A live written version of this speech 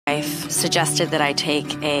wife suggested that I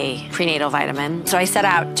take a prenatal vitamin. So I set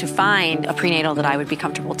out to find a prenatal that I would be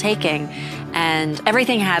comfortable taking, and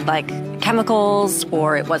everything had like chemicals,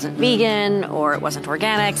 or it wasn't vegan, or it wasn't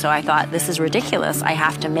organic. So I thought, this is ridiculous. I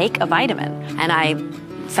have to make a vitamin. And I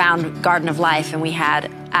found Garden of Life, and we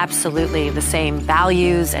had absolutely the same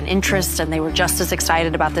values and interests, and they were just as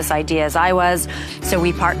excited about this idea as I was. So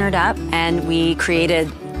we partnered up and we created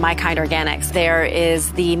MyKind Organics. There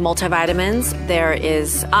is the multivitamins, there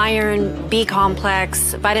is iron, B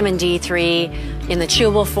complex, vitamin D3 in the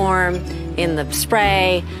chewable form, in the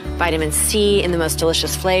spray, vitamin C in the most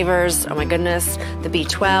delicious flavors, oh my goodness, the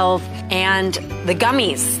B12, and the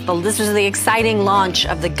gummies. This was the exciting launch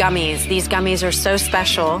of the gummies. These gummies are so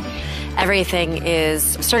special. Everything is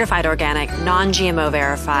certified organic, non-GMO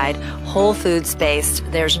verified, whole foods based.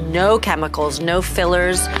 There's no chemicals, no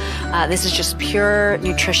fillers. This is just pure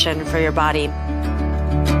nutrition for your body.